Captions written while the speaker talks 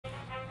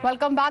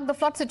Welcome back. The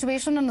flood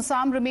situation in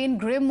Assam remained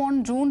grim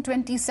on June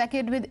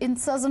 22nd with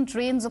incessant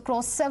rains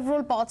across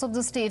several parts of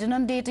the state,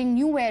 inundating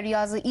new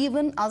areas,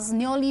 even as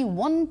nearly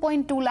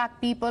 1.2 lakh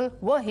people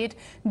were hit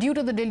due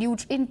to the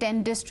deluge in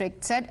 10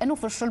 districts, said an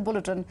official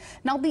bulletin.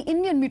 Now, the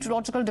Indian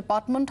Meteorological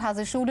Department has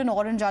issued an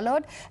orange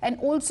alert and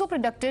also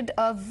predicted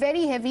a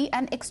very heavy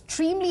and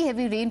extremely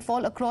heavy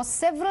rainfall across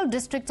several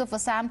districts of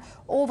Assam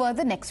over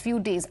the next few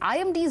days.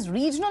 IMD's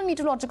Regional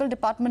Meteorological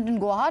Department in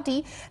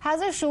Guwahati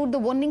has issued the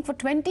warning for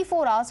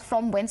 24 hours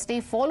from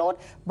Wednesday, followed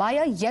by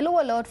a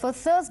yellow alert for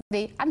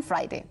Thursday and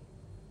Friday.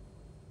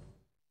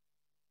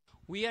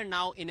 We are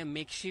now in a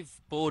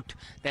makeshift boat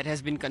that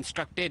has been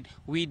constructed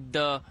with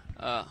the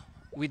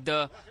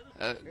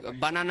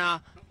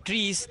banana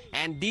trees,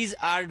 and these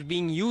are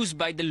being used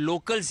by the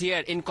locals here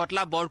in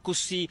Kotla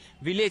Borkusi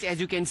village.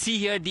 As you can see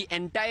here, the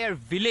entire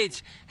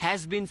village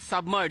has been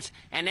submerged,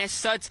 and as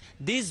such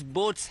these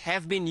boats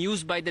have been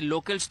used by the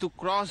locals to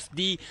cross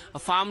the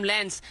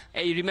farmlands.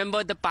 You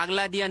remember the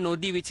Pagladia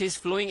Nodi, which is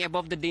flowing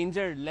above the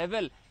danger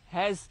level,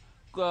 has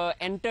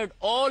entered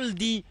all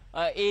the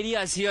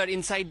areas here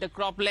inside the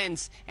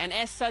croplands, and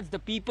as such the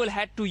people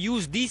had to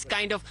use these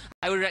kind of,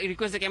 I would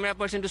request the camera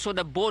person to show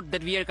the boat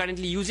that we are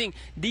currently using.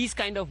 These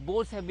kind of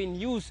boats have been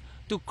used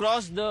to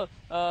cross the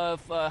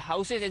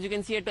houses. As you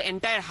can see here, the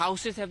entire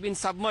houses have been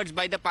submerged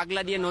by the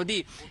Pagladia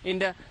Nodi in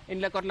the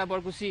Kotla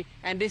Borkusi.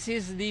 And this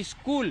is the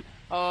school,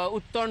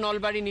 Uttar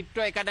Nolbari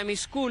Nitro Academy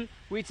School,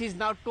 which is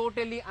now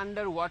totally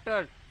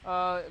underwater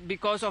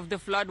because of the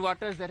flood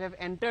waters that have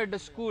entered the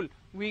school.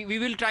 We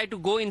will try to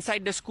go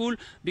inside the school,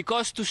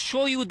 because to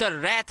show you the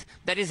wrath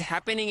that is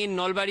happening in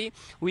Nolbari,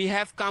 we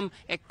have come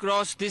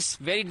across this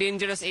very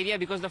dangerous area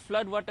because the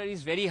flood water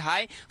is very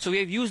high. So we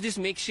have used this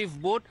makeshift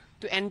boat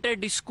to enter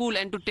the school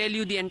and to tell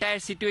you the entire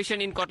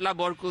situation in Kotla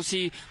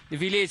Borkusi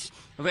village,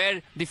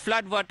 where the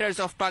flood waters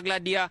of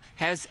Pagladia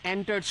has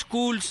entered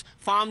schools,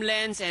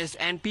 farmlands,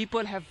 and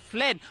people have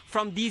fled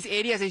from these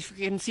areas. As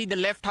you can see the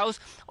left house,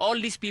 all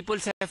these people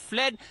have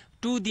fled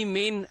to the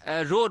main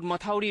road,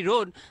 Mathauri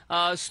Road,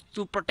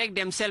 to protect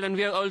themselves. And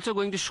we are also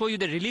going to show you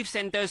the relief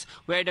centers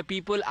where the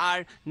people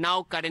are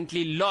now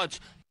currently lodged.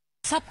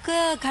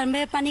 सबका घर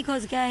में पानी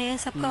घुस गया है,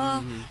 सबका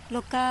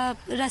लोग का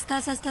रास्ता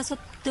सब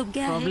डूब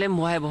गया है। प्रॉब्लम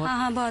हुआ है बहुत।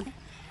 हाँ बहुत।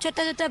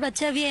 छोटा छोटा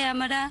बच्चा भी है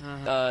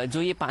हमारा।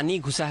 जो ये पानी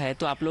घुसा है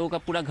तो आप लोगों का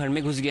पूरा घर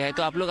में घुस गया है,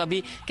 तो आप लोग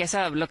अभी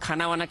कैसा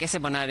खाना वाना कैसे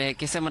बना रहे हैं,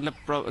 कैसे मतलब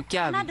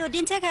क्या? 2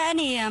 दिन से खाया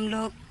नहीं है हम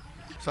लोग।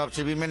 सब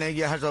शिविर में नहीं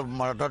गया है, सब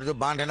मटर जो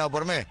बांध है ना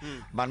ऊपर में,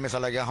 बांध में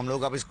चला गया। हम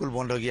लोग का स्कूल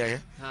बंद हो गया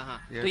है।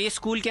 तो ये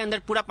स्कूल के अंदर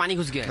पूरा पानी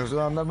घुस गया है?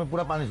 अंदर में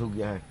पूरा पानी सूख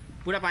गया है।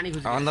 पूरा पानी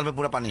घुस गया? अंदर में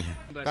पूरा पानी है।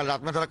 कल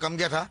रात में थोड़ा कम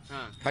गया था,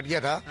 हट गया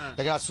था,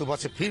 लेकिन आज सुबह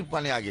से फिर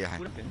पानी आ गया है।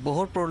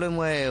 बहुत प्रॉब्लम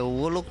हुआ है।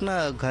 वो लोग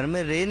ना घर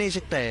में रह नहीं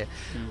सकता है।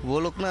 वो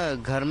लोग ना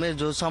घर में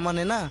जो सामान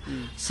है ना,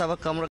 सब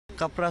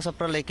कपड़ा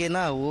सपड़ा लेके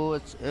ना वो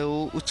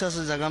ऊंचा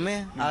से जगह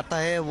में आता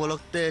है। वो लोग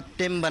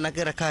टेम बना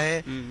के रखा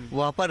है,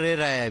 वहाँ पर रह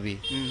रहा है। अभी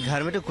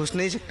घर में तो घुस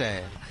नहीं सकता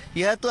है।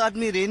 यह तो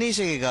आदमी रह नहीं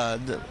सकेगा,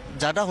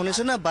 ज्यादा होने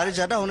से ना, बारिश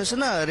ज्यादा होने से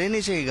ना रह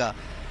नहीं सकेगा।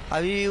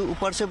 अभी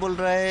ऊपर से बोल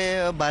रहा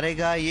है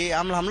बारेगा, ये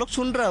हम लोग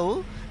सुन रहा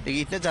हूँ,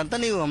 लेकिन इतना जानता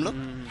नहीं हूँ हम लोग।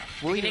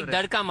 वो एक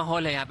डर का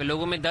माहौल है यहाँ पे,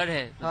 लोगों में डर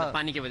है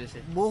पानी की वजह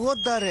से,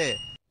 बहुत डर है।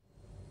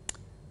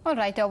 All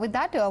right, with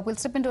that, we'll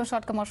step into a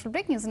short commercial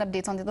break. News and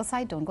updates on the other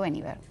side. Don't go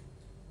anywhere.